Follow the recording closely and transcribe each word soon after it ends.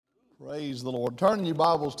Praise the Lord. Turn in your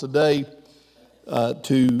Bibles today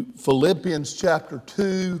to Philippians chapter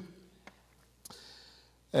 2.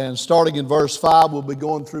 And starting in verse 5, we'll be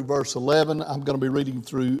going through verse 11. I'm going to be reading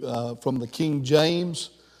through from the King James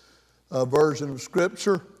version of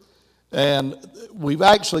Scripture. And we've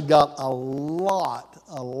actually got a lot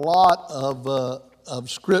of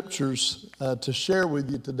Scriptures to share with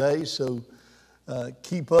you today. So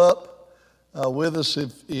keep up with us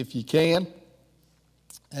if you can.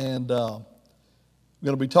 And we're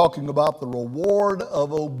going to be talking about the reward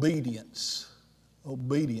of obedience.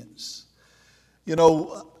 Obedience. You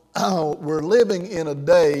know, we're living in a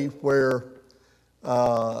day where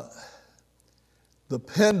the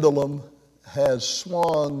pendulum has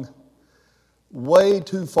swung way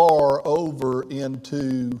too far over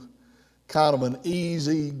into kind of an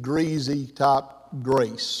easy, greasy type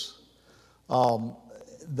grace.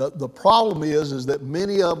 The problem is that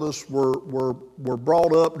many of us were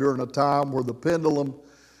brought up during a time where the pendulum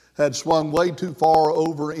had swung way too far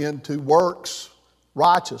over into works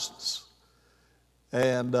righteousness.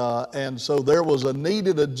 And so there was a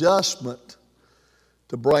needed adjustment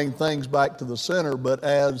to bring things back to the center. But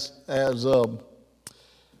as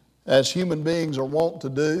human beings are wont to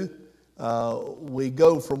do, we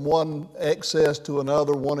go from one excess to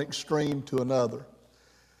another, one extreme to another.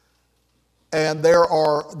 And there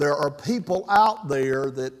are people out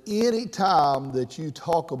there that any time that you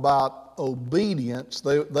talk about obedience,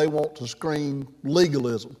 they want to scream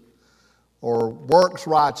legalism or works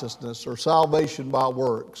righteousness or salvation by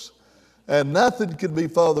works. And nothing could be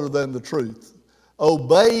further than the truth.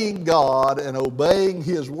 Obeying God and obeying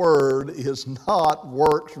His Word is not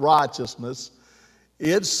works righteousness.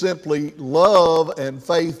 It's simply love and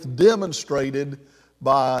faith demonstrated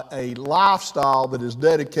by a lifestyle that is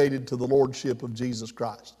dedicated to the Lordship of Jesus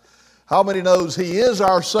Christ. How many knows He is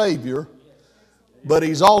our Savior, but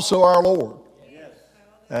He's also our Lord?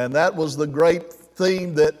 And that was the great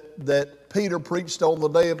theme that Peter preached on the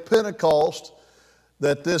day of Pentecost,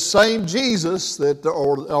 that this same Jesus,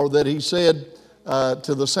 that he said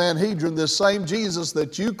to the Sanhedrin, this same Jesus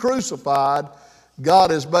that you crucified, God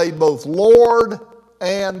has made both Lord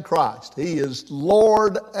and Christ. He is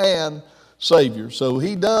Lord and Savior. So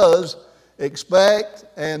He does expect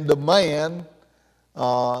and demand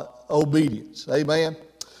obedience. Amen.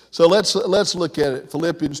 So let's look at it.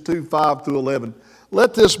 Philippians 2, 5 through 11.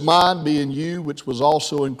 Let this mind be in you, which was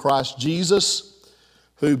also in Christ Jesus,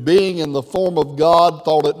 who being in the form of God,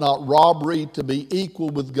 thought it not robbery to be equal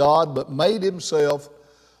with God, but made Himself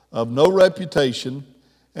of no reputation,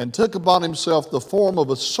 and took upon Himself the form of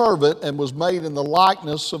a servant, and was made in the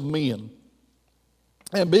likeness of men.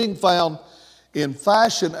 And being found in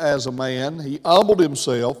fashion as a man, He humbled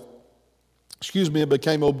Himself, and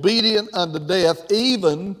became obedient unto death,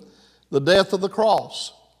 even the death of the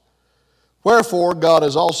cross. Wherefore God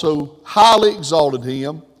has also highly exalted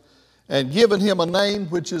Him, and given Him a name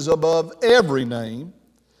which is above every name,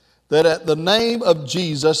 that at the name of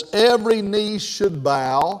Jesus every knee should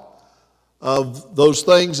bow, of those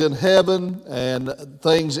things in heaven and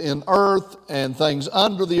things in earth and things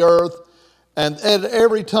under the earth, and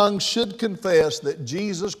every tongue should confess that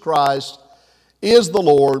Jesus Christ is the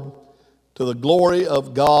Lord, to the glory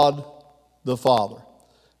of God the Father.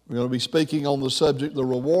 We're going to be speaking on the subject, the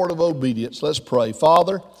reward of obedience. Let's pray.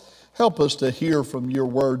 Father, help us to hear from Your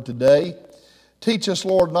Word today. Teach us,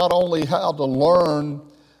 Lord, not only how to learn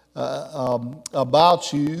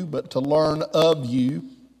about You, but to learn of You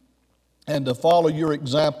and to follow Your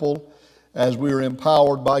example as we are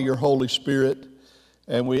empowered by Your Holy Spirit.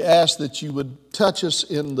 And we ask that You would touch us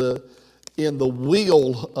in the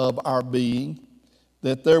will of our being,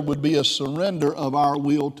 that there would be a surrender of our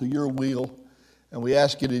will to Your will. And we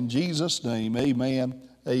ask it in Jesus' name. Amen,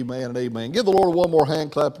 amen, and amen. Give the Lord one more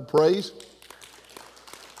hand clap of praise.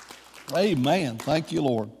 Amen. Thank you,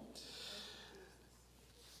 Lord.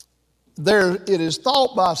 It is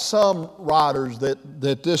thought by some writers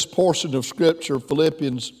that this portion of Scripture,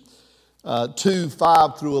 Philippians 2,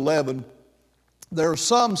 5 through 11, there are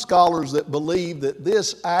some scholars that believe that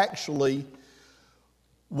this actually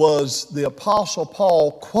was the Apostle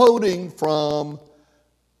Paul quoting from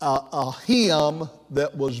a hymn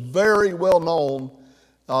that was very well known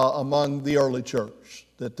among the early church.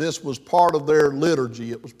 That this was part of their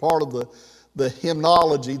liturgy. It was part of the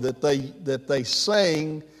hymnology that they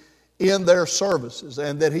sang in their services,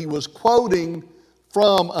 and that he was quoting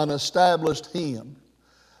from an established hymn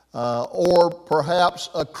or perhaps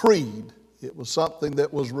a creed. It was something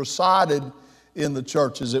that was recited in the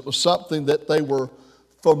churches. It was something that they were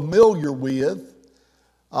familiar with.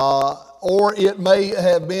 Or it may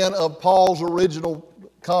have been of Paul's original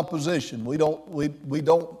composition. We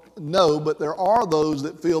don't know, but there are those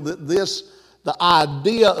that feel that the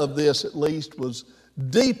idea of this at least, was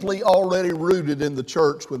deeply already rooted in the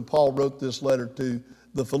church when Paul wrote this letter to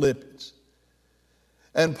the Philippians.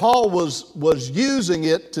 And Paul was using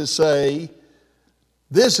it to say,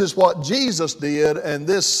 this is what Jesus did, and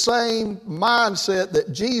this same mindset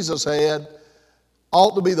that Jesus had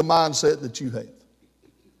ought to be the mindset that you have.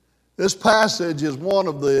 This passage is one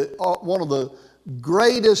of the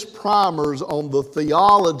greatest primers on the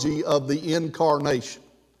theology of the incarnation.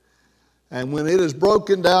 And when it is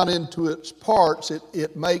broken down into its parts,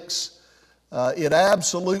 it makes it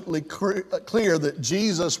absolutely clear that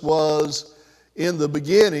Jesus was in the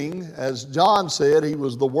beginning, as John said, he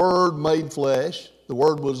was the Word made flesh. The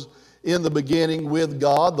Word was in the beginning with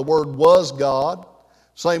God. The Word was God.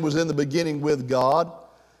 Same was in the beginning with God.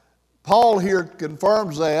 Paul here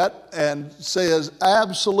confirms that and says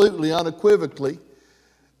absolutely unequivocally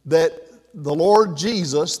that the Lord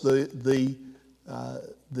Jesus, the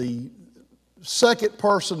second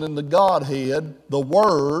person in the Godhead, the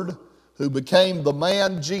Word, who became the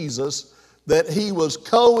man Jesus, that he was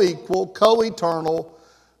co-equal, co-eternal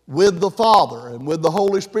with the Father and with the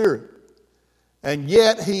Holy Spirit. And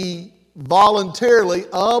yet he voluntarily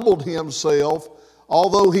humbled himself,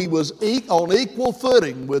 although he was on equal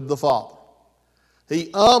footing with the Father. He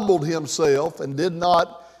humbled himself and did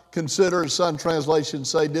not consider, as some translations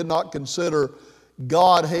say, did not consider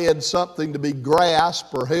Godhead something to be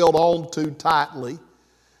grasped or held on to tightly,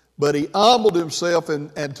 but he humbled himself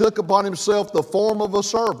and took upon himself the form of a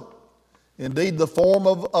servant, indeed the form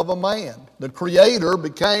of a man. The Creator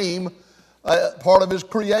became part of his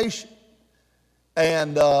creation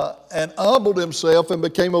and humbled himself and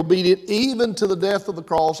became obedient even to the death of the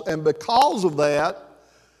cross, and because of that,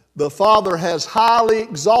 the Father has highly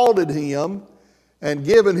exalted him and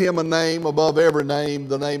given him a name above every name,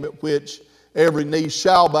 the name at which every knee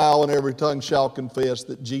shall bow and every tongue shall confess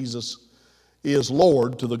that Jesus is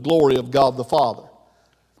Lord, to the glory of God the Father.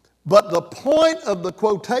 But the point of the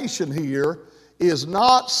quotation here is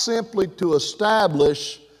not simply to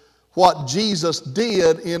establish what Jesus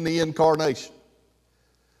did in the incarnation.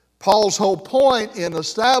 Paul's whole point in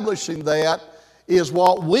establishing that is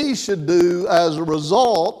what we should do as a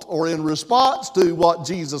result or in response to what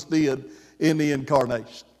Jesus did in the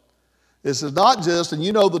incarnation. This is not just, and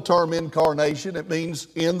you know the term incarnation, it means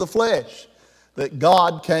in the flesh, that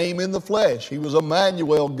God came in the flesh. He was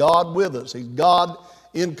Emmanuel, God with us. He's God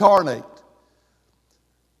incarnate.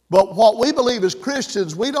 But what we believe as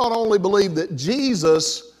Christians, we don't only believe that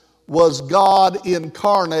Jesus was God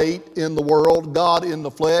incarnate in the world, God in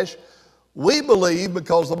the flesh. We believe,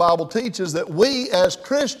 because the Bible teaches, that we as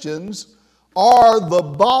Christians are the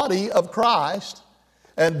body of Christ.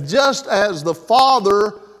 And just as the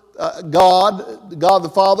Father, God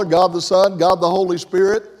the Father, God the Son, God the Holy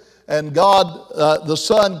Spirit, and God the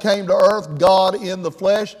Son came to earth, God in the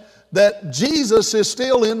flesh, that Jesus is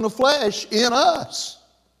still in the flesh in us.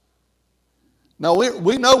 Now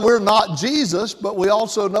we know we're not Jesus, but we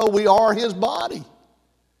also know we are His body,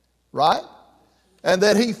 right? And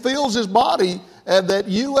that He fills His body, and that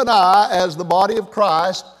you and I, as the body of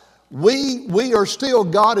Christ, we are still,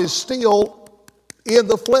 God is still in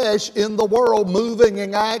the flesh, in the world, moving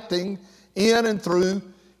and acting in and through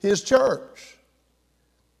His church.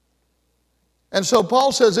 And so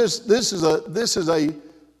Paul says this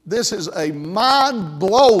is a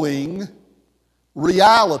mind-blowing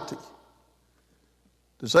reality,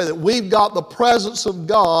 to say that we've got the presence of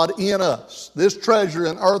God in us, this treasure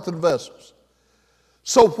in earthen vessels.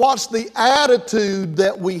 So what's the attitude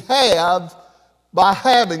that we have by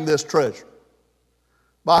having this treasure?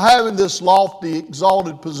 By having this lofty,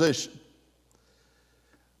 exalted position?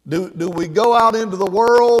 Do we go out into the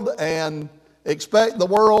world and expect the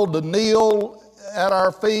world to kneel at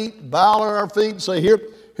our feet, bow at our feet, and say, here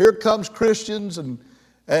comes Christians, and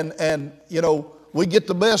you know, we get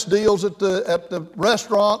the best deals at the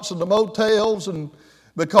restaurants and the motels, and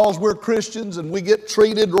because we're Christians, and we get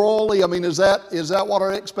treated royally? I mean, is that what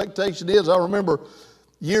our expectation is? I remember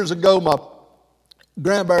years ago my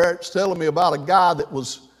grandparents telling me about a guy that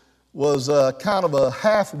was kind of a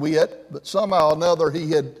half-wit, but somehow or another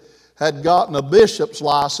he had gotten a bishop's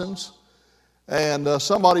license, and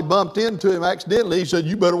somebody bumped into him accidentally. He said,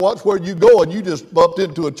 "You better watch where you go," and you just bumped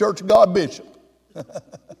into a Church of God bishop.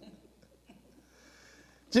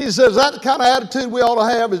 Jesus says that the kind of attitude we ought to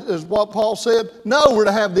have is what Paul said. No, we're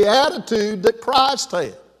to have the attitude that Christ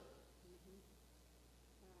had.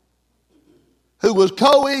 who was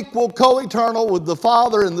co-equal, co-eternal with the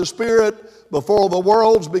Father and the Spirit before the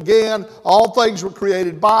worlds began. All things were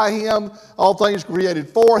created by Him. All things were created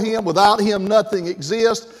for Him. Without Him, nothing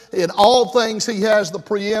exists. In all things, He has the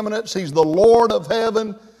preeminence. He's the Lord of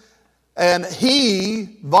heaven. And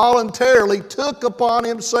He voluntarily took upon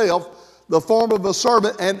Himself the form of a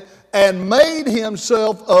servant and made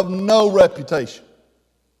Himself of no reputation.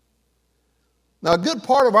 Now, a good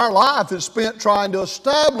part of our life is spent trying to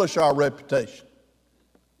establish our reputation.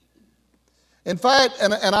 In fact,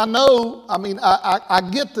 and I know, I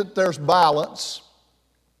get that there's balance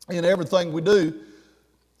in everything we do,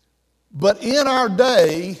 but in our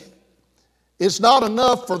day, it's not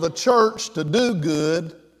enough for the church to do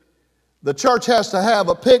good. The church has to have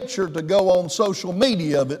a picture to go on social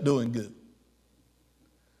media of it doing good.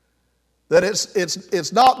 That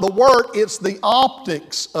it's not the work, it's the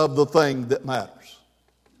optics of the thing that matters.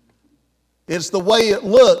 It's the way it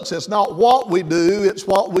looks. It's not what we do, it's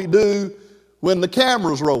what we do when the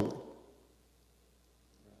camera's rolling.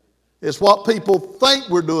 It's what people think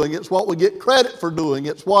we're doing. It's what we get credit for doing.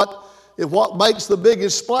 It's what makes the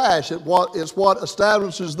biggest splash. It's what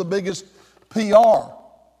establishes the biggest PR.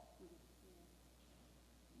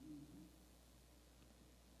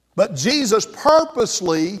 But Jesus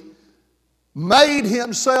purposely made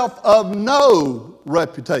Himself of no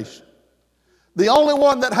reputation. The only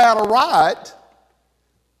one that had a right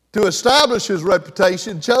to establish His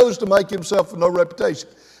reputation chose to make Himself of no reputation.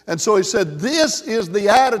 And so He said, this is the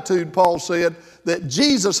attitude, Paul said, that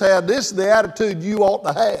Jesus had. This is the attitude you ought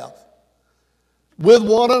to have with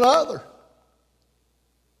one another.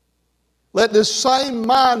 Let this same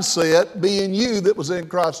mindset be in you that was in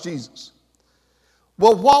Christ Jesus.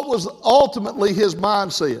 Well, what was ultimately His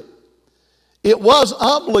mindset? It was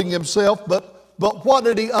humbling Himself, but what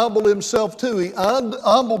did He humble Himself to? He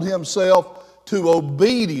humbled Himself to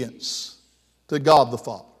obedience to God the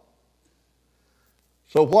Father.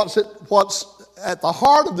 So what's at the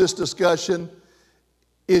heart of this discussion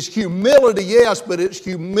is humility, yes, but it's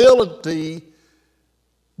humility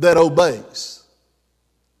that obeys.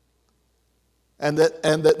 And that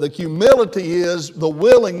the humility is the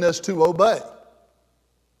willingness to obey.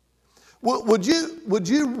 Would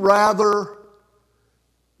you rather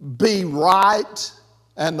be right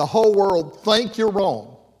and the whole world think you're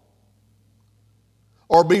wrong,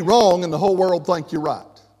 or be wrong and the whole world think you're right?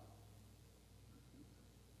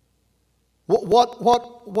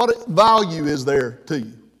 What value is there to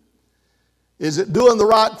you? Is it doing the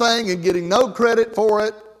right thing and getting no credit for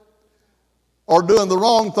it, or doing the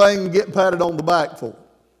wrong thing and getting patted on the back for it?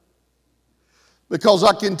 Because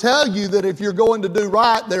I can tell you that if you're going to do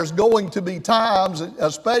right, there's going to be times,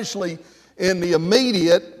 especially in the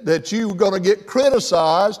immediate, that you're going to get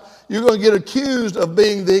criticized. You're going to get accused of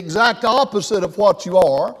being the exact opposite of what you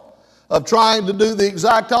are, of trying to do the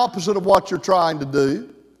exact opposite of what you're trying to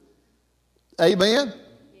do. Amen?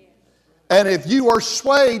 And if you are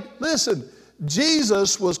swayed, listen,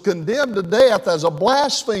 Jesus was condemned to death as a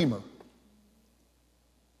blasphemer.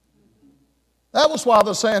 That was why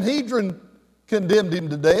the Sanhedrin condemned Him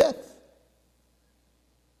to death.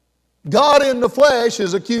 God in the flesh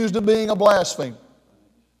is accused of being a blasphemer.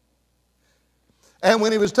 And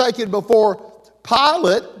when He was taken before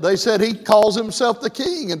Pilate, they said He calls Himself the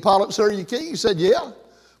king. And Pilate said, "Are you king?" He said, "Yeah,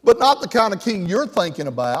 but not the kind of king you're thinking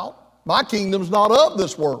about. My kingdom's not of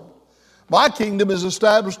this world. My kingdom is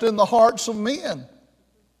established in the hearts of men."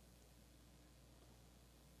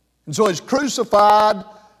 And so He's crucified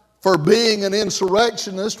for being an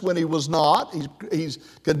insurrectionist when He was not. He's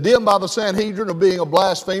condemned by the Sanhedrin of being a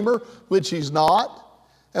blasphemer, which He's not.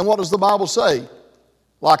 And what does the Bible say?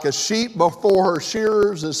 Like a sheep before her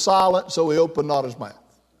shearers is silent, so He opened not His mouth.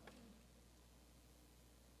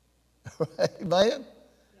 Amen?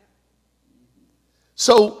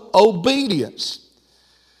 So, obedience.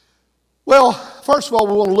 Well, first of all,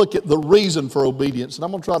 we want to look at the reason for obedience. And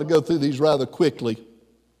I'm going to try to go through these rather quickly.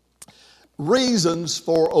 Reasons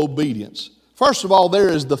for obedience. First of all, there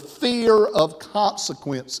is the fear of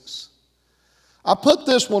consequences. I put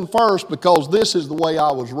this one first because this is the way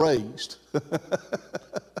I was raised.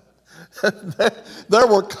 There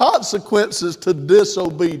were consequences to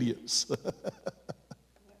disobedience.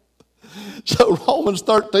 So Romans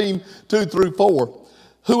 13, 2 through 4.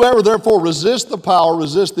 Whoever therefore resists the power,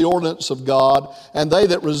 resists the ordinance of God, and they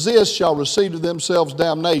that resist shall receive to themselves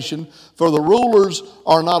damnation. For the rulers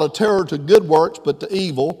are not a terror to good works, but to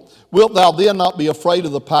evil. Wilt thou then not be afraid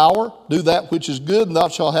of the power? Do that which is good, and thou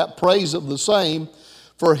shalt have praise of the same.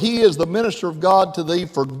 For he is the minister of God to thee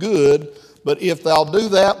for good. But if thou do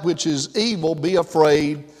that which is evil, be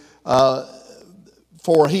afraid.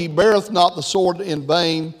 For he beareth not the sword in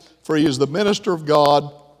vain, for he is the minister of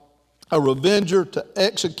God, a revenger to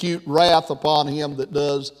execute wrath upon him that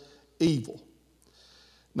does evil.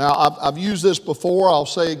 Now, I've used this before. I'll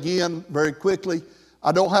say again very quickly.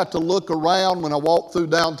 I don't have to look around when I walk through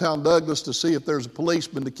downtown Douglas to see if there's a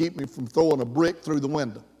policeman to keep me from throwing a brick through the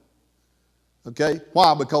window. Okay?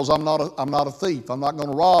 Why? Because I'm not a thief. I'm not going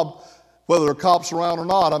to rob, whether there are cops around or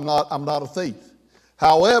not. I'm not a thief.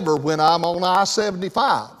 However, when I'm on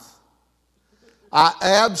I-75, I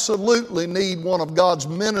absolutely need one of God's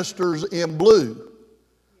ministers in blue.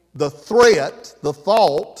 The threat, the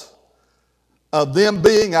thought of them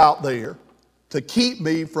being out there to keep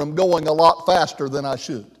me from going a lot faster than I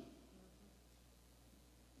should.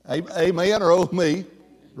 Amen, or oh me,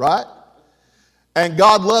 right? And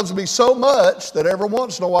God loves me so much that every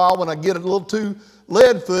once in a while when I get a little too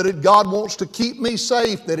lead-footed, God wants to keep me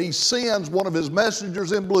safe, that he sends one of his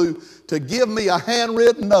messengers in blue to give me a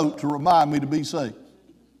handwritten note to remind me to be safe.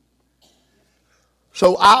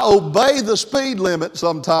 So I obey the speed limit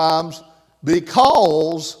sometimes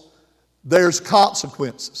because there's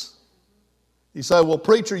consequences. You say, well,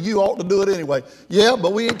 preacher, you ought to do it anyway. Yeah,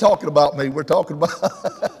 but we ain't talking about me. We're talking about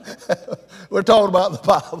the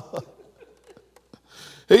Bible.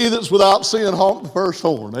 He that's without sin honk the first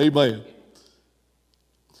horn. Amen.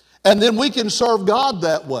 And then we can serve God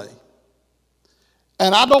that way.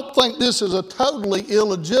 And I don't think this is a totally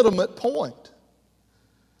illegitimate point,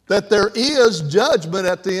 that there is judgment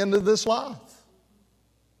at the end of this life.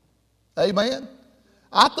 Amen.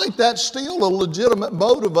 I think that's still a legitimate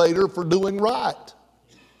motivator for doing right.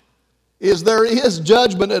 There is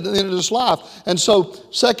judgment at the end of this life. And so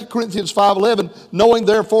 2 Corinthians 5:11, knowing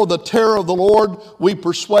therefore the terror of the Lord, we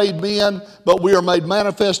persuade men, but we are made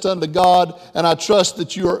manifest unto God, and I trust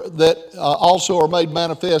that also are made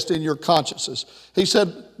manifest in your consciences. He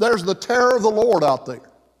said, there's the terror of the Lord out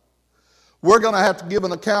there. We're going to have to give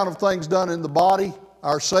an account of things done in the body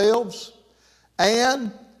ourselves,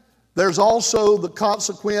 and there's also the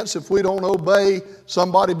consequence if we don't obey,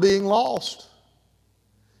 somebody being lost.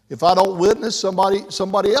 If I don't witness,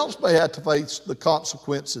 somebody else may have to face the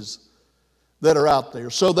consequences that are out there.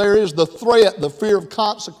 So there is the threat, the fear of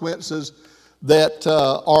consequences that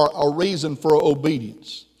are a reason for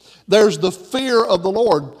obedience. There's the fear of the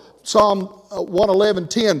Lord. Psalm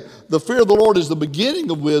 111:10, the fear of the Lord is the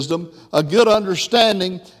beginning of wisdom, a good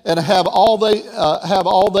understanding, and have all they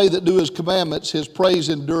that do his commandments, his praise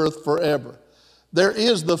endureth forever. There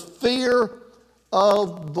is the fear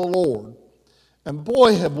of the Lord. And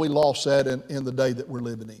boy, have we lost that in the day that we're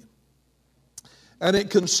living in. And it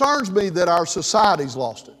concerns me that our society's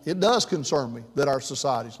lost it. It does concern me that our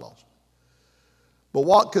society's lost it. But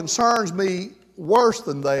what concerns me worse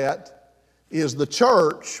than that is the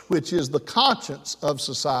church, which is the conscience of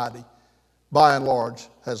society, by and large,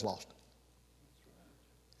 has lost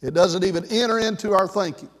it. It doesn't even enter into our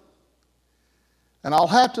thinking. And I'll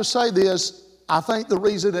have to say this, I think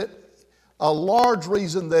a large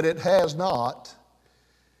reason that it has not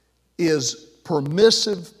is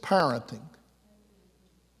permissive parenting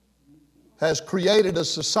has created a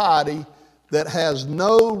society that has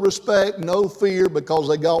no respect, no fear, because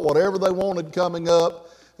they got whatever they wanted coming up,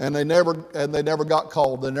 and they never got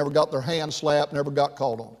called. They never got their hand slapped, never got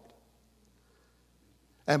called on it.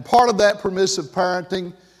 And part of that permissive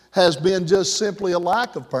parenting has been just simply a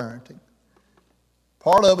lack of parenting.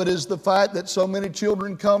 Part of it is the fact that so many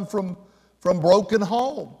children come from broken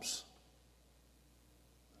homes.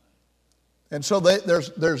 And so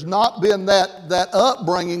there's not been that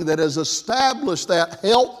upbringing that has established that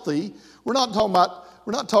healthy. We're not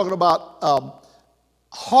talking about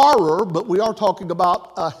horror, but we are talking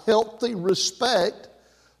about a healthy respect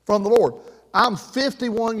from the Lord. I'm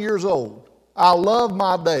 51 years old. I love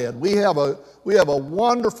my dad. We have a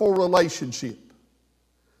wonderful relationship.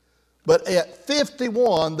 But at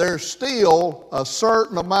 51, there's still a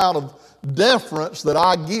certain amount of deference that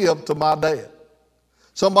I give to my dad.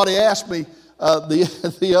 Somebody asked me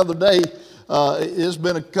the other day, it's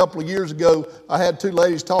been a couple of years ago, I had two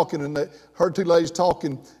ladies talking,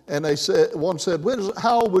 and they said, one said,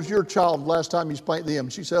 how old was your child last time you spanked them?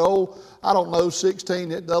 She said, I don't know, 16.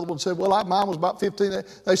 The other one said, mine was about 15.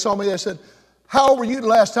 They saw me, they said, how old were you the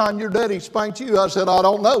last time your daddy spanked you? I said, I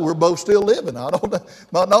don't know. We're both still living. I don't know.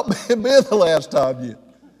 Might not been the last time yet.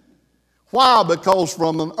 Why? Because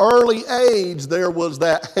from an early age, there was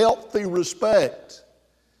that healthy respect.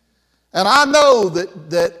 And I know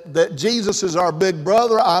that Jesus is our big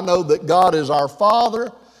brother. I know that God is our Father.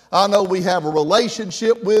 I know we have a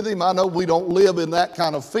relationship with Him. I know we don't live in that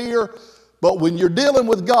kind of fear. But when you're dealing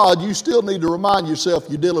with God, you still need to remind yourself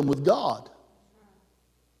you're dealing with God.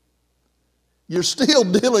 You're still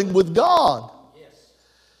dealing with God. Yes.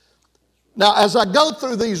 Now, as I go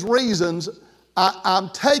through these reasons, I'm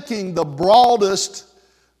taking the broadest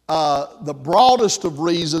of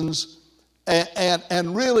reasons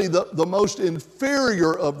and really the most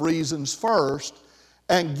inferior of reasons first,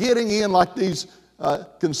 and getting in like these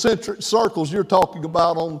concentric circles you're talking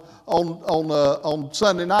about on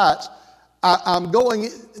Sunday nights. I'm going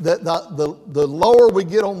the lower we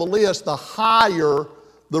get on the list, the higher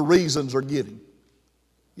the reasons are getting.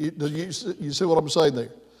 You see what I'm saying there?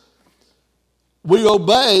 We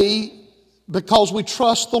obey because we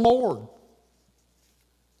trust the Lord.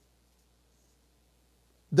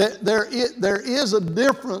 There is a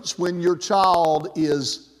difference when your child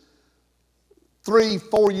is 3,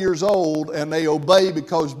 4 years old and they obey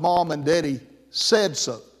because mom and daddy said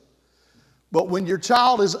so. But when your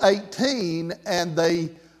child is 18 and they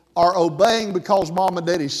are obeying because mom and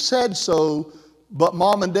daddy said so, but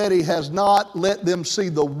mom and daddy has not let them see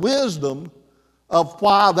the wisdom of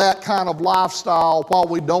why that kind of lifestyle, why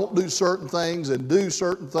we don't do certain things and do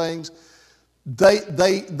certain things,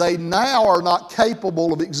 they now are not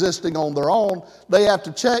capable of existing on their own. They have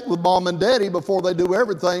to check with mom and daddy before they do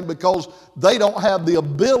everything because they don't have the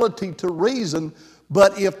ability to reason.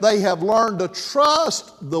 But if they have learned to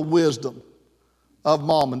trust the wisdom of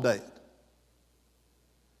mom and dad,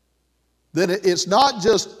 then it's not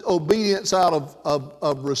just obedience out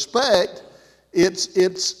of respect,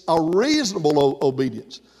 it's a reasonable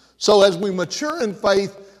obedience. So as we mature in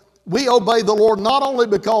faith, we obey the Lord not only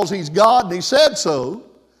because He's God and He said so,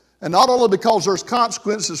 and not only because there's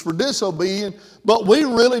consequences for disobedience, but we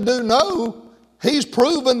really do know He's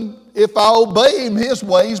proven if I obey Him, His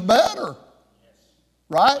way's better.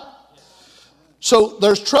 Right? So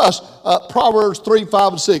there's trust. Proverbs 3,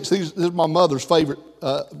 5, and 6. These are my mother's favorite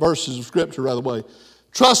verses of Scripture, by the way.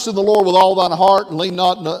 Trust in the Lord with all thine heart and lean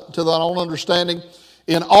not to thine own understanding.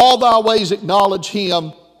 In all thy ways acknowledge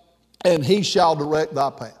Him, and He shall direct thy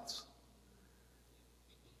paths.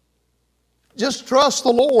 Just trust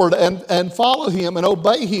the Lord and follow Him and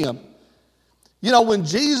obey Him. You know, when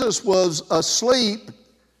Jesus was asleep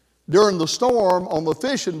during the storm on the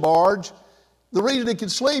fishing barge, the reason He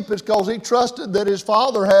could sleep is because He trusted that His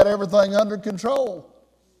Father had everything under control.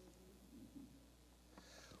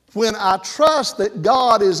 When I trust that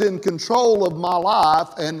God is in control of my life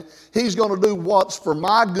and He's going to do what's for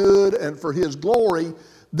my good and for His glory,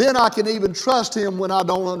 then I can even trust Him when I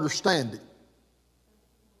don't understand Him.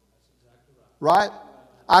 Right?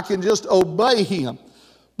 I can just obey Him.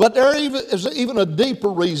 But there is even a deeper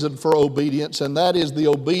reason for obedience, and that is the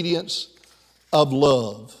obedience of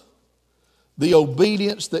love. The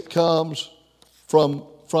obedience that comes from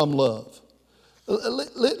love.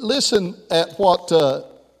 Listen at what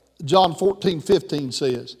John 14:15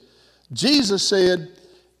 says. Jesus said,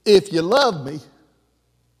 if you love me,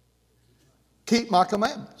 keep my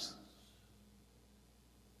commandments.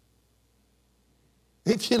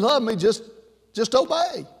 If you love me, just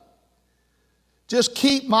obey. Just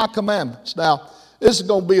keep my commandments. Now, this is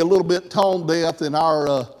going to be a little bit tone deaf in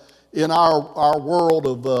our world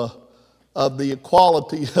of the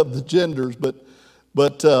equality of the genders,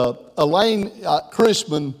 but Elaine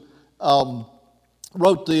Chrisman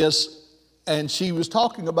wrote this, and she was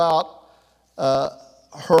talking about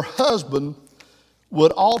her husband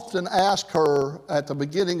would often ask her at the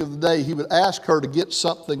beginning of the day, he would ask her to get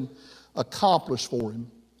something accomplished for him,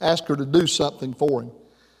 ask her to do something for him.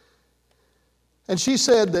 And she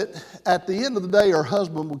said that at the end of the day, her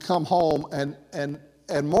husband would come home, and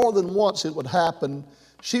more than once it would happen,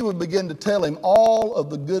 she would begin to tell him all of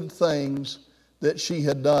the good things that she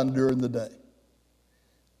had done during the day.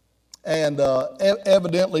 And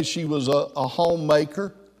evidently she was a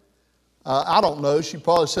homemaker. I don't know. She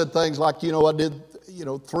probably said things like, I did,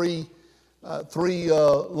 three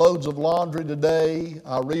loads of laundry today.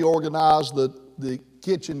 I reorganized the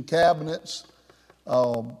kitchen cabinets.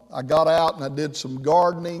 I got out and I did some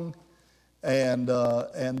gardening, and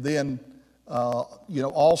then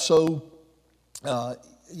also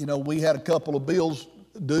we had a couple of bills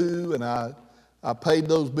due, and I paid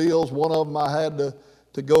those bills. One of them I had to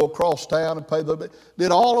go across town and pay those.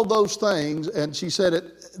 Did all of those things, and she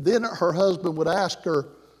said then her husband would ask her,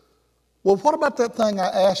 well, what about that thing I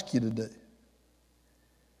asked you to do?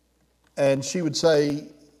 And she would say,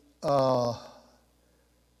 I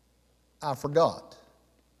forgot,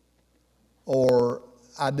 or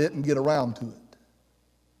I didn't get around to it.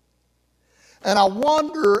 And I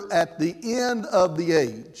wonder at the end of the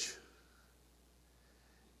age,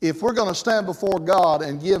 if we're going to stand before God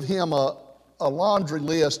and give Him a laundry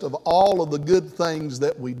list of all of the good things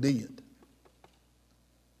that we did.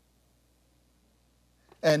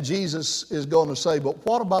 And Jesus is going to say, but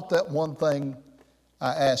what about that one thing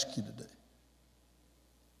I asked you to do?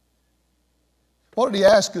 What did he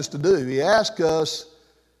ask us to do? He asked us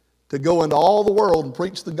to go into all the world and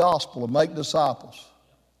preach the gospel and make disciples.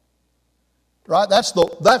 Right? That's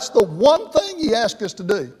the one thing he asked us to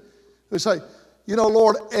do. We say, you know,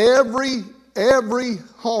 Lord, every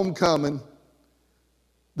homecoming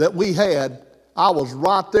that we had, I was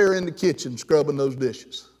right there in the kitchen scrubbing those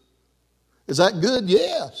dishes. Is that good?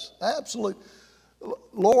 Yes, absolutely.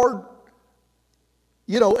 Lord,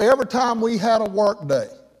 you know, every time we had a work day,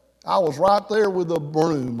 I was right there with a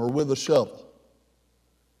broom or with a shovel.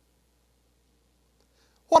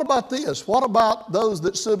 What about this? What about those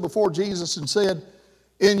that stood before Jesus and said,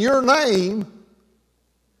 in your name,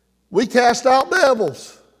 we cast out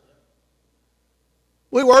devils.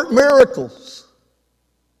 We work miracles.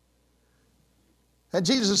 And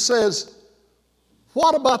Jesus says,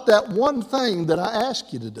 what about that one thing that I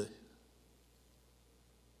asked you to do?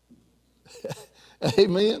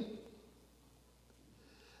 Amen.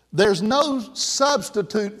 There's no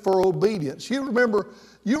substitute for obedience. You remember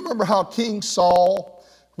how King Saul,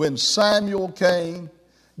 when Samuel came,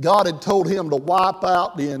 God had told him to wipe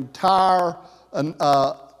out the entire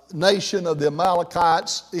nation of the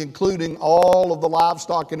Amalekites, including all of the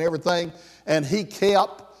livestock and everything, and he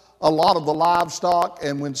kept a lot of the livestock.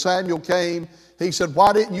 And when Samuel came, he said,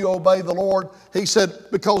 why didn't you obey the Lord? He said,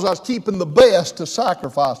 because I was keeping the best to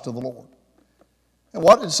sacrifice to the Lord. And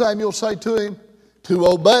what did Samuel say to him? To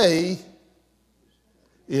obey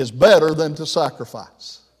is better than to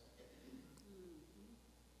sacrifice.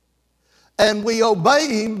 And we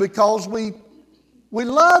obey him because we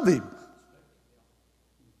love him.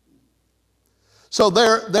 So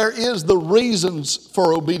there is the reasons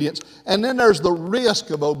for obedience. And then there's the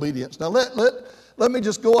risk of obedience. Now let me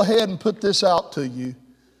just go ahead and put this out to you.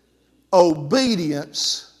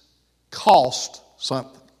 Obedience costs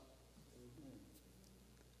something.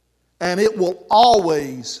 And it will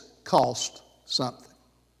always cost something.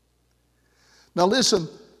 Now listen,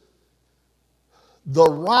 the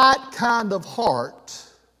right kind of heart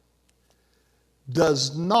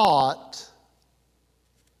does not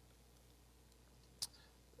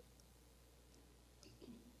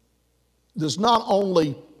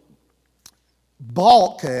only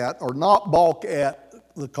balk at or not balk at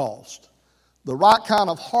the cost. The right kind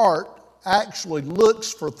of heart actually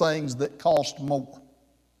looks for things that cost more.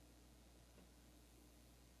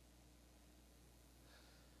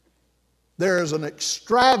 There is an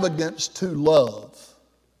extravagance to love.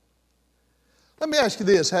 Let me ask you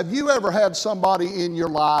this. Have you ever had somebody in your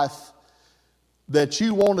life that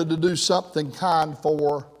you wanted to do something kind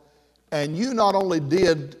for, and you not only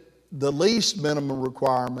did the least minimum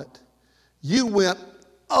requirement, you went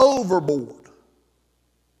overboard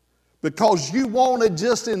because you wanted,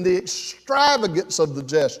 just in the extravagance of the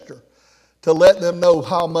gesture, to let them know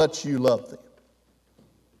how much you love them?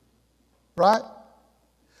 Right?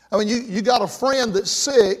 I mean, you got a friend that's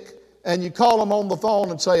sick and you call them on the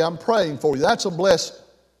phone and say, I'm praying for you. That's a blessing.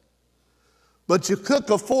 But you cook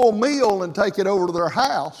a full meal and take it over to their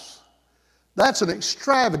house. That's an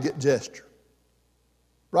extravagant gesture.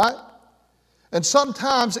 Right? And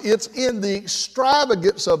sometimes it's in the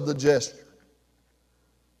extravagance of the gesture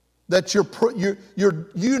that you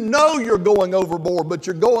know you're going overboard, but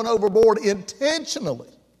you're going overboard intentionally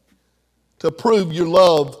to prove your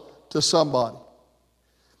love to somebody.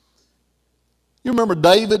 You remember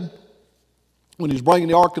David when he was bringing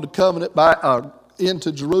the Ark of the Covenant back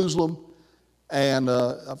into Jerusalem, and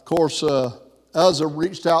of course Uzzah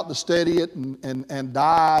reached out to steady it and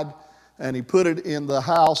died, and he put it in the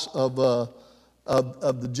house of the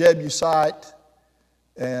Jebusite,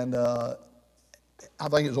 and I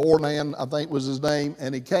think it was Ornan, I think was his name,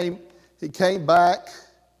 and he came back,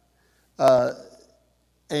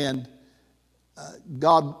 and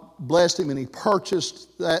God blessed him, and he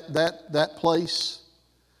purchased that place.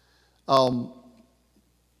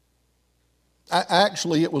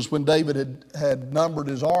 Actually, it was when David had numbered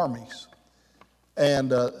his armies and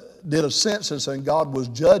did a census, and God was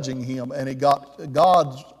judging him, and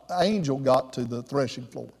God's angel got to the threshing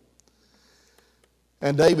floor.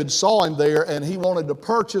 And David saw him there, and he wanted to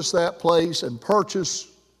purchase that place and purchase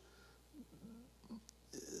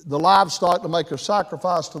the livestock to make a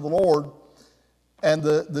sacrifice to the Lord. And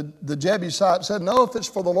the Jebusite said, no, if it's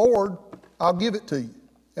for the Lord, I'll give it to you.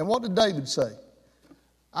 And what did David say?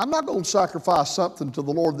 I'm not going to sacrifice something to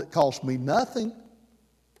the Lord that costs me nothing.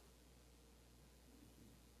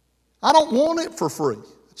 I don't want it for free.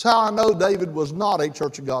 That's how I know David was not a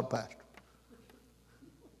Church of God pastor.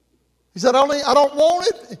 He said, I don't want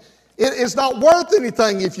it. It's not worth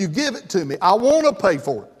anything if you give it to me. I want to pay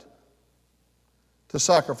for it to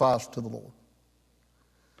sacrifice to the Lord.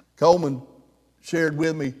 Coleman shared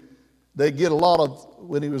with me They get a lot of,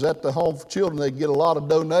 when he was at the home for children, they get a lot of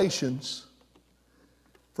donations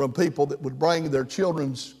from people that would bring their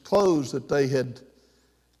children's clothes that they had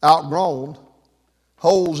outgrown,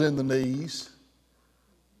 holes in the knees,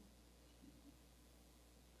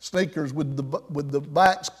 sneakers with the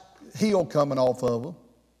back heel coming off of them,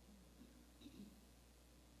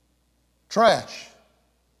 trash.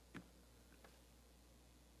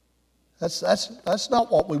 That's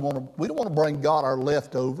not what we want to. We don't want to bring God our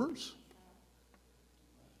leftovers.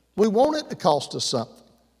 We want it to cost us something.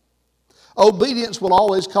 Obedience will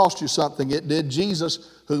always cost you something. It did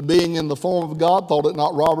Jesus, who being in the form of God, thought it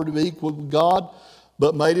not robbery to be equal with God,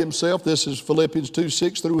 but made himself, this is Philippians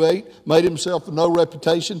 2:6-8, made himself of no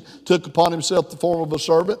reputation, took upon himself the form of a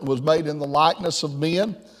servant, and was made in the likeness of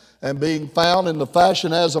men. And being found in the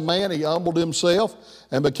fashion as a man, he humbled himself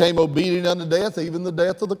and became obedient unto death, even the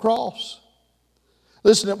death of the cross.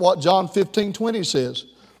 Listen to what John 15:20 says.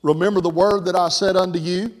 Remember the word that I said unto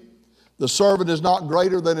you, the servant is not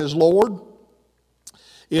greater than his Lord.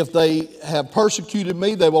 If they have persecuted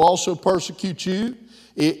me, they will also persecute you.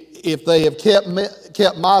 If they have kept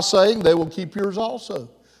my saying, they will keep yours also.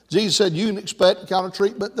 Jesus said, you can expect the kind of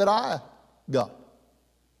treatment that I got.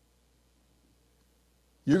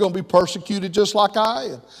 You're going to be persecuted just like I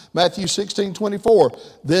am. Matthew 16:24.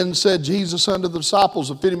 Then said Jesus unto the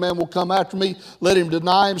disciples, if any man will come after me, let him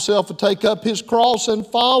deny himself and take up his cross and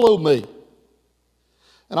follow me.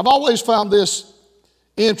 And I've always found this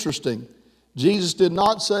interesting. Jesus did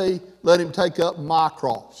not say, let him take up my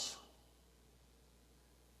cross.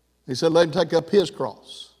 He said, let him take up his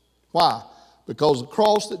cross. Why? Because the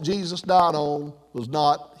cross that Jesus died on was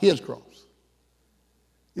not his cross.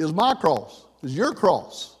 It was my cross. It was your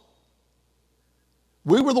cross.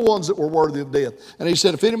 We were the ones that were worthy of death. And he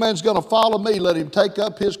said, if any man's going to follow me, let him take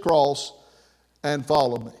up his cross and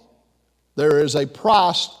follow me. There is a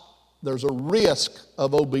price, there's a risk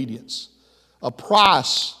of obedience. A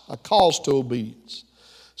price, a cost to obedience.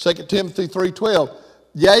 2 Timothy 3:12.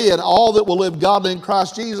 Yea, and all that will live godly in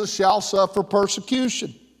Christ Jesus shall suffer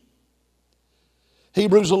persecution.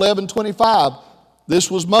 Hebrews 11:25.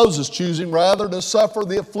 This was Moses choosing rather to suffer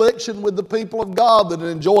the affliction with the people of God than to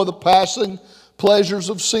enjoy the passing pleasures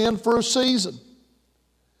of sin for a season.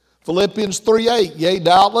 Philippians 3:8. Yea,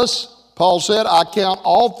 doubtless, Paul said, I count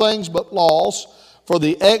all things but loss for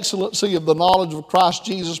the excellency of the knowledge of Christ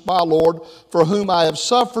Jesus my Lord, for whom I have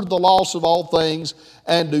suffered the loss of all things,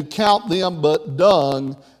 and do count them but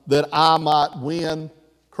dung, that I might win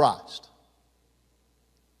Christ.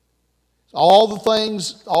 All the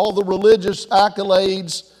things, all the religious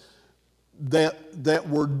accolades that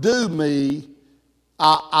were due me,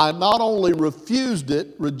 I not only refused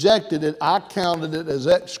it, rejected it, I counted it as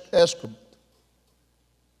excrement,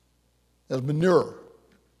 as manure.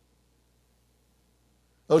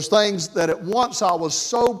 Those things that at once I was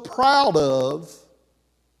so proud of,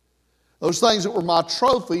 those things that were my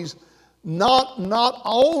trophies, not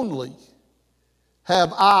only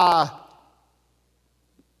have I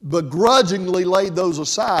begrudgingly laid those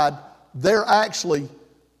aside, they're actually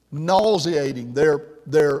nauseating. They're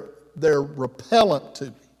repellent to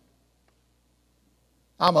me.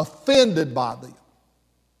 I'm offended by them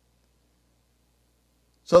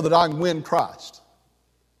so that I can win Christ.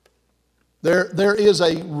 There is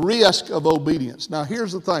a risk of obedience. Now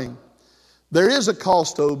here's the thing. There is a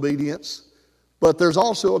cost to obedience, but there's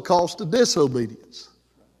also a cost to disobedience.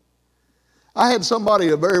 I had somebody,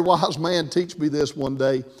 a very wise man, teach me this one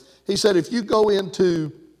day. He said, if you go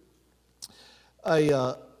into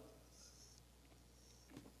a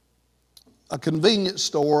convenience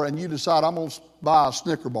store and you decide, I'm going to buy a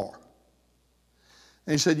Snicker bar.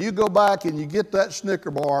 And he said, you go back and you get that Snicker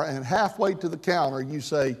bar, and halfway to the counter you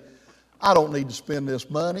say, I don't need to spend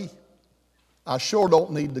this money. I sure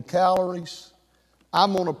don't need the calories.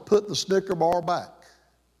 I'm going to put the Snicker bar back.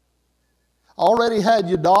 Already had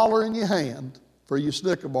your dollar in your hand for your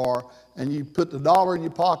Snicker bar, and you put the dollar in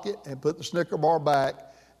your pocket and put the Snicker bar back,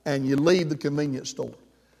 and you leave the convenience store.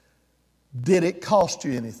 Did it cost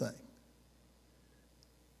you anything?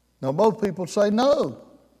 Now, most people say, no,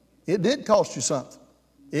 it did cost you something.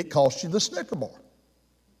 It cost you the Snicker bar.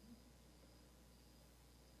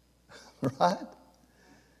 Right?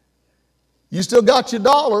 You still got your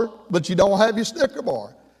dollar, but you don't have your Snicker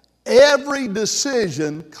bar. Every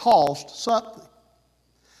decision costs something.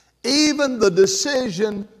 Even the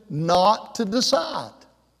decision not to decide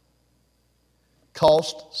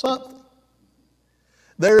costs something.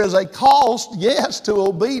 There is a cost, yes, to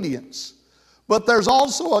obedience, but there's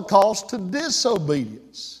also a cost to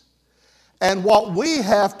disobedience. And what we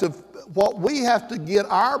have to get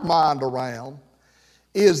our mind around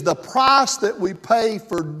is the price that we pay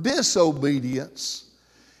for disobedience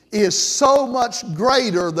is so much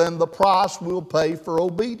greater than the price we'll pay for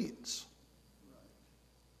obedience.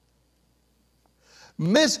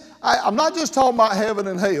 I'm not just talking about heaven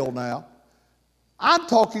and hell now. I'm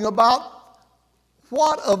talking about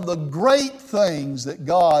what of the great things that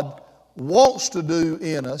God wants to do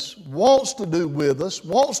in us, wants to do with us,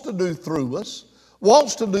 wants to do through us,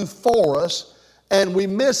 wants to do for us, and we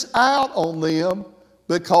miss out on them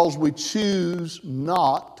because we choose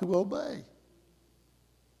not to obey.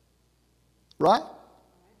 Right?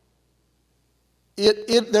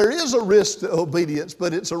 There is a risk to obedience,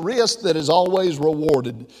 but it's a risk that is always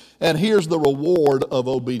rewarded. And here's the reward of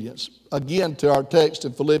obedience. Again, to our text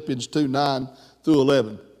in Philippians 2:9 through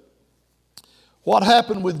 11. What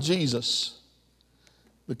happened with Jesus?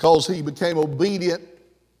 Because he became obedient,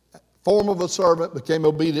 form of a servant, became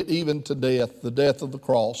obedient even to death, the death of the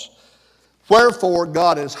cross. Wherefore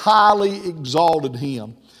God has highly exalted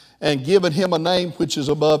him and given him a name which is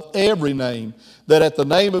above every name, that at the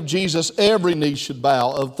name of Jesus every knee should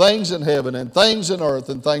bow, of things in heaven and things in earth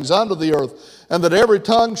and things under the earth, and that every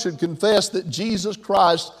tongue should confess that Jesus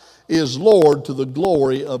Christ is Lord, to the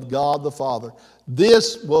glory of God the Father.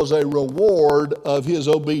 This was a reward of his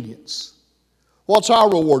obedience. What's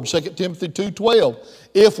our reward? 2 Timothy 2:12.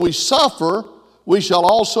 If we suffer, we shall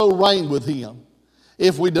also reign with him.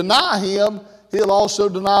 If we deny him, he'll also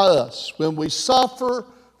deny us. When we suffer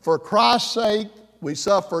for Christ's sake, we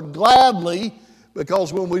suffer gladly,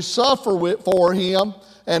 because when we suffer for him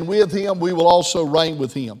and with him, we will also reign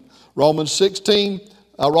with him. Romans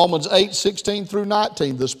 8:16 through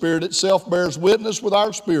 19. The Spirit itself bears witness with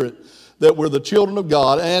our spirit that we're the children of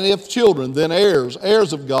God, and if children, then heirs,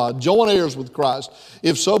 heirs of God, joint heirs with Christ,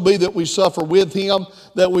 if so be that we suffer with him,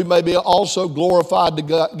 that we may be also glorified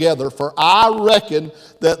together. For I reckon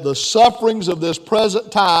that the sufferings of this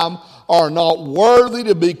present time are not worthy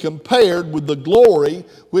to be compared with the glory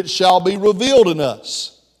which shall be revealed in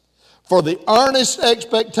us. For the earnest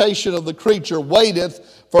expectation of the creature waiteth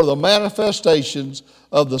for the manifestations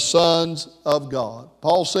of the sons of God.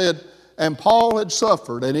 Paul said, and Paul had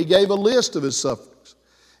suffered, and he gave a list of his sufferings.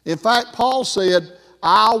 In fact, Paul said,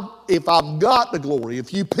 if I've got the glory,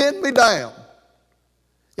 if you pin me down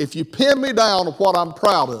to what I'm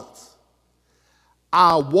proud of,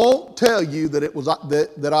 I won't tell you that it was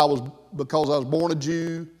that I was, because I was born a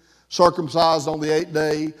Jew, circumcised on the 8th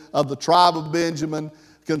day, of the tribe of Benjamin,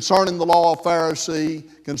 concerning the law of Pharisee,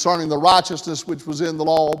 concerning the righteousness which was in the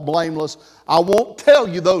law, blameless. I won't tell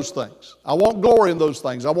you those things. I won't glory in those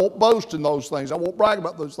things. I won't boast in those things. I won't brag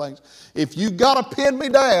about those things. If you got to pin me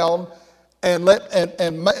down and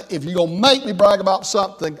if you're going to make me brag about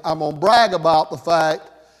something, I'm going to brag about the fact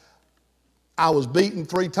I was beaten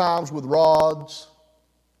 3 times with rods.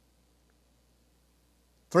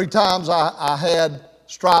 3 times I had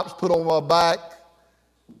stripes put on my back.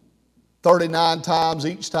 39 times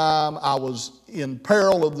each time I was in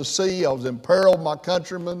peril of the sea. I was in peril of my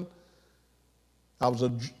countrymen. I was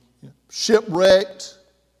shipwrecked,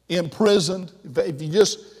 imprisoned.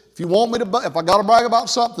 If you want me to, if I got to brag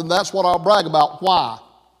about something, that's what I'll brag about. Why?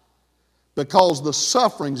 Because the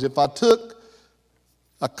sufferings, if I took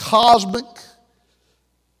a cosmic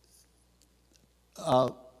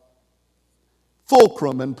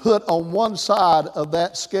fulcrum and put on one side of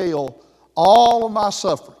that scale all of my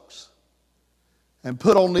sufferings, and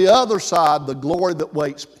put on the other side the glory that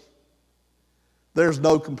waits me, there's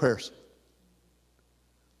no comparison.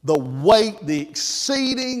 The weight, the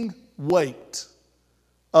exceeding weight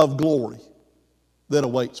of glory that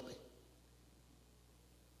awaits me.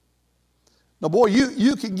 Now, boy,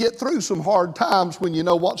 you can get through some hard times when you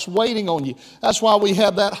know what's waiting on you. That's why we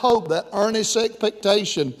have that hope, that earnest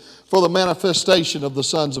expectation for the manifestation of the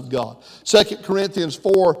sons of God. 2 Corinthians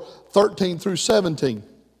 4:13 through 17.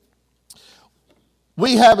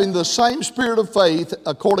 We, having the same spirit of faith,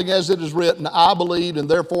 according as it is written, I believed and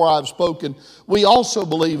therefore I have spoken. We also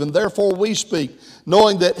believe and therefore we speak,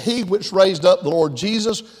 knowing that he which raised up the Lord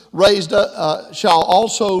Jesus shall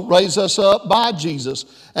also raise us up by Jesus,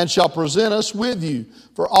 and shall present us with you.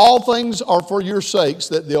 For all things are for your sakes,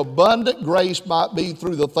 that the abundant grace might be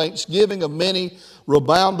through the thanksgiving of many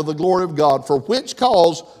rebound to the glory of God. For which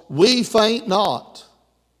cause we faint not.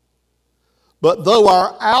 But though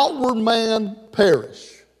our outward man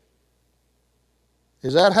perish.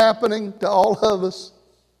 Is that happening to all of us?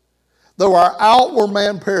 Though our outward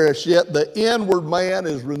man perish, yet the inward man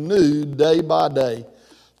is renewed day by day.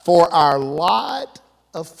 For our light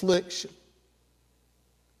affliction,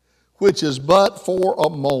 which is but for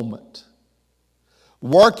a moment,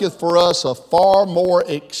 worketh for us a far more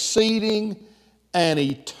exceeding and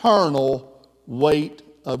eternal weight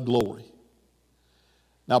of glory.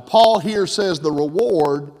 Now, Paul here says the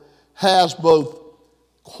reward has both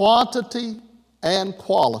quantity and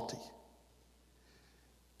quality.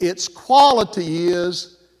 Its quality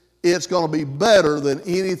is it's going to be better than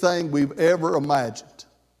anything we've ever imagined,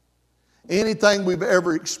 anything we've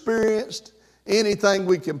ever experienced, anything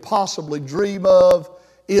we can possibly dream of.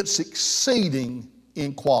 It's exceeding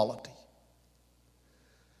in quality.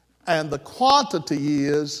 And the quantity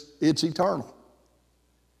is it's eternal.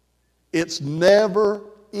 It's never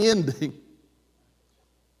ending.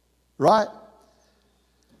 Right?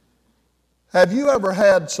 Have you ever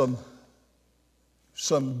had some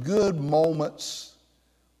good moments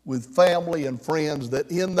with family and friends that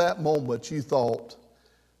in that moment you thought,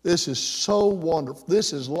 this is so wonderful.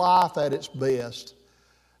 This is life at its best.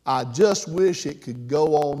 I just wish it could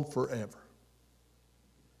go on forever.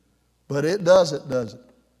 But it doesn't, does it?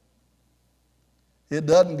 It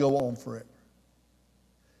doesn't go on forever.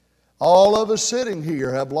 All of us sitting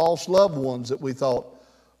here have lost loved ones that we thought,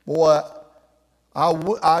 boy,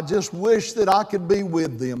 I just wish that I could be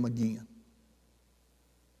with them again.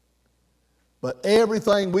 But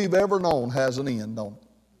everything we've ever known has an end, don't it?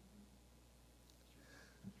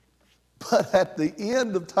 But at the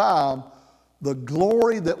end of time, the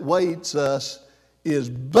glory that waits us is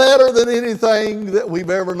better than anything that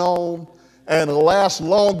we've ever known, and it'll last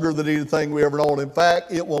longer than anything we've ever known. In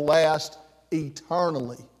fact, it will last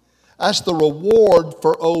eternally. That's the reward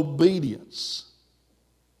for obedience.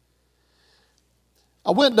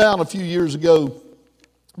 I went down a few years ago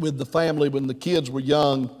with the family when the kids were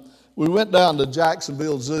young. We went down to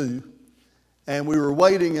Jacksonville Zoo, and we were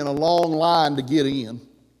waiting in a long line to get in.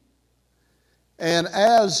 And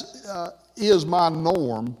as is my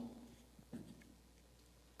norm,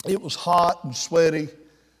 it was hot and sweaty,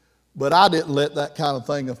 but I didn't let that kind of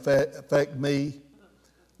thing affect me.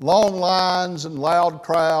 Long lines and loud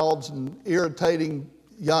crowds and irritating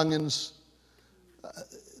youngins,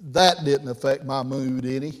 that didn't affect my mood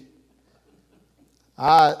any.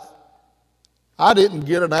 I didn't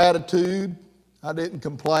get an attitude. I didn't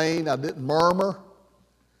complain. I didn't murmur.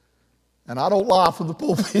 And I don't lie from the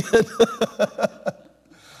pulpit.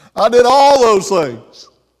 I did all those things.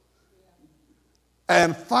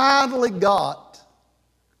 And finally got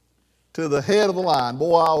to the head of the line.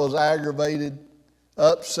 Boy, I was aggravated,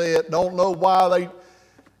 upset. Don't know why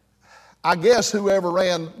I guess whoever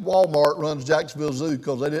ran Walmart runs Jacksonville Zoo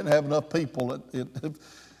because they didn't have enough people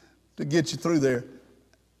to get you through there.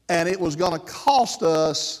 And it was going to cost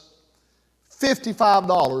us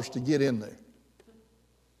 $55 to get in there.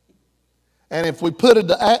 And if we put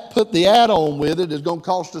the add-on with it, it's going to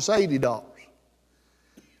cost us $80.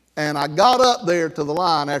 And I got up there to the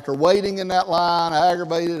line after waiting in that line,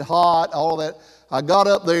 aggravated, hot, all that. I got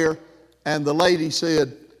up there and the lady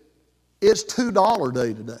said, it's $2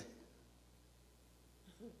 day today.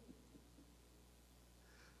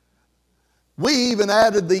 We even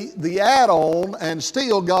added the add-on and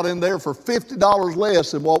still got in there for $50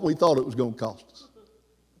 less than what we thought it was going to cost us.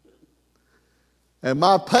 And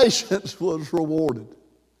my patience was rewarded.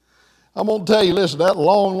 I'm going to tell you, listen, that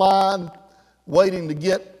long line waiting to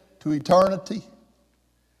get to eternity,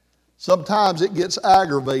 sometimes it gets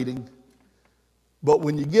aggravating, but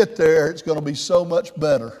when you get there, it's going to be so much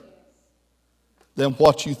better than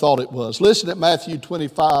what you thought it was. Listen at Matthew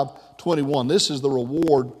 25:21. This is the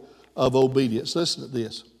reward of obedience. Listen to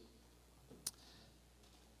this.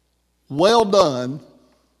 Well done,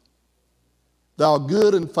 thou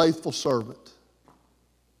good and faithful servant.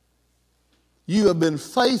 You have been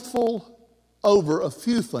faithful over a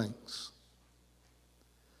few things,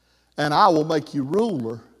 and I will make you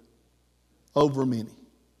ruler over many.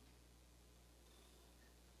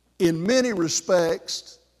 In many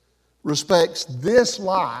respects, this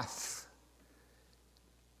life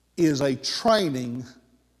is a training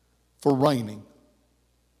for reigning.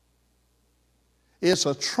 It's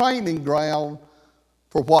a training ground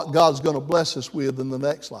for what God's going to bless us with in the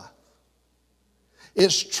next life.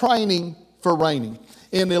 It's training for reigning.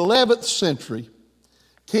 In the 11th century,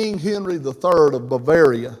 King Henry III of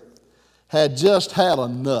Bavaria had just had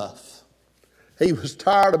enough. He was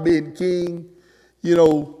tired of being king. You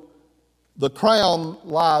know, the crown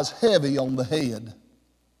lies heavy on the head,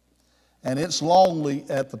 and it's lonely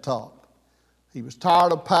at the top. He was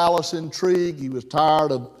tired of palace intrigue. He was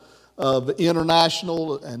tired of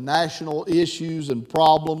international and national issues and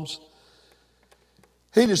problems.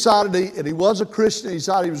 He decided, and he was a Christian, he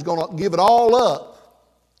decided he was going to give it all up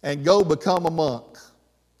and go become a monk.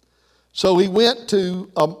 So he went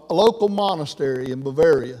to a local monastery in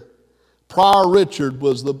Bavaria. Prior Richard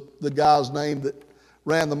was the guy's name that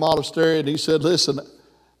ran the monastery, and he said, listen,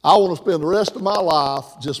 I want to spend the rest of my life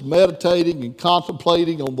just meditating and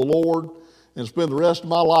contemplating on the Lord and spend the rest of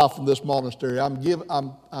my life in this monastery. I'm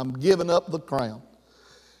giving up the crown.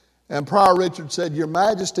 And Prior Richard said, Your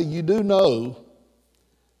Majesty, you do know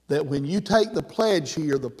that when you take the pledge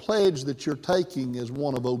here, the pledge that you're taking is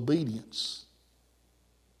one of obedience.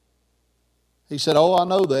 He said, oh, I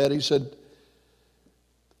know that. He said,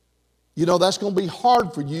 you know, that's going to be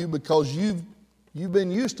hard for you because you've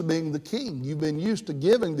been used to being the king. You've been used to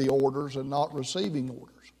giving the orders and not receiving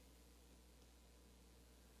orders.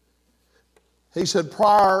 He said,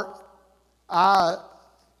 Prior, I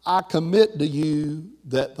commit to you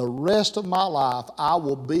that the rest of my life I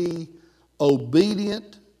will be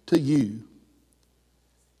obedient to you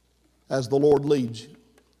as the Lord leads you.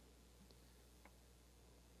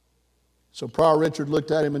 So Prior Richard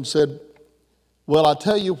looked at him and said, well, I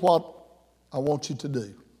tell you what I want you to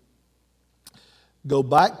do. Go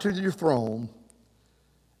back to your throne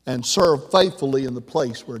and serve faithfully in the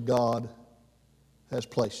place where God has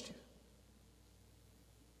placed you.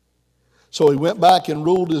 So he went back and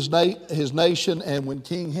ruled his nation, and when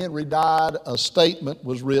King Henry died, a statement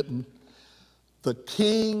was written, the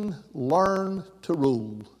king learned to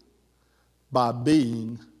rule by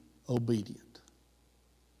being obedient.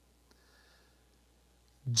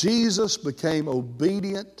 Jesus became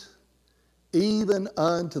obedient even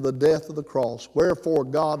unto the death of the cross. Wherefore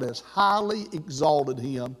God has highly exalted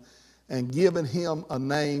him and given him a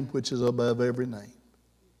name which is above every name.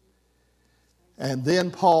 And then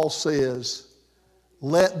Paul says,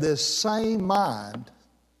 let this same mind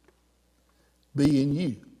be in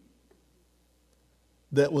you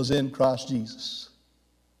that was in Christ Jesus.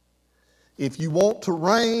 If you want to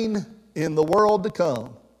reign in the world to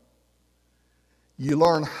come, you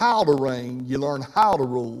learn how to reign, you learn how to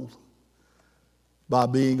rule by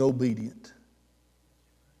being obedient.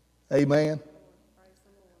 Amen.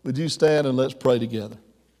 Would you stand and let's pray together.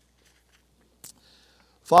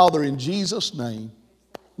 Father, in Jesus' name,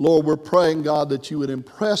 Lord, we're praying, God, that you would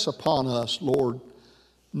impress upon us, Lord,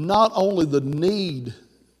 not only the need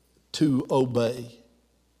to obey,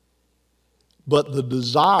 but the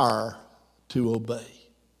desire to obey.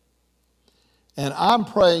 And I'm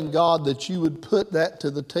praying, God, that you would put that to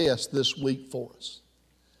the test this week for us.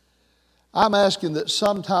 I'm asking that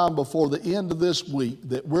sometime before the end of this week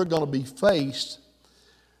that we're going to be faced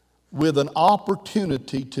with an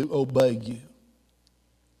opportunity to obey you.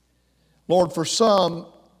 Lord, for some,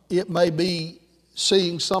 it may be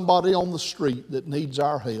seeing somebody on the street that needs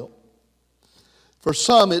our help. For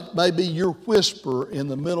some, it may be your whisper in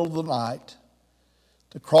the middle of the night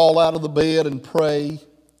to crawl out of the bed and pray,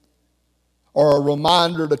 or a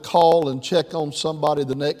reminder to call and check on somebody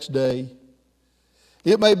the next day.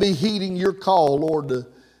 It may be heeding your call, Lord,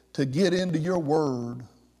 to get into your word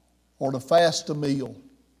or to fast a meal.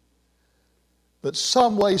 But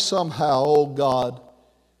some way, somehow, oh God,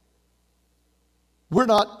 we're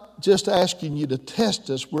not just asking you to test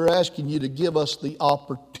us, we're asking you to give us the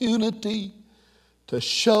opportunity to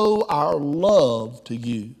show our love to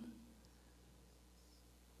you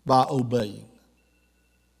by obeying.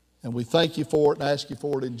 And we thank you for it and ask you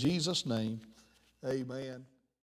for it in Jesus' name. Amen.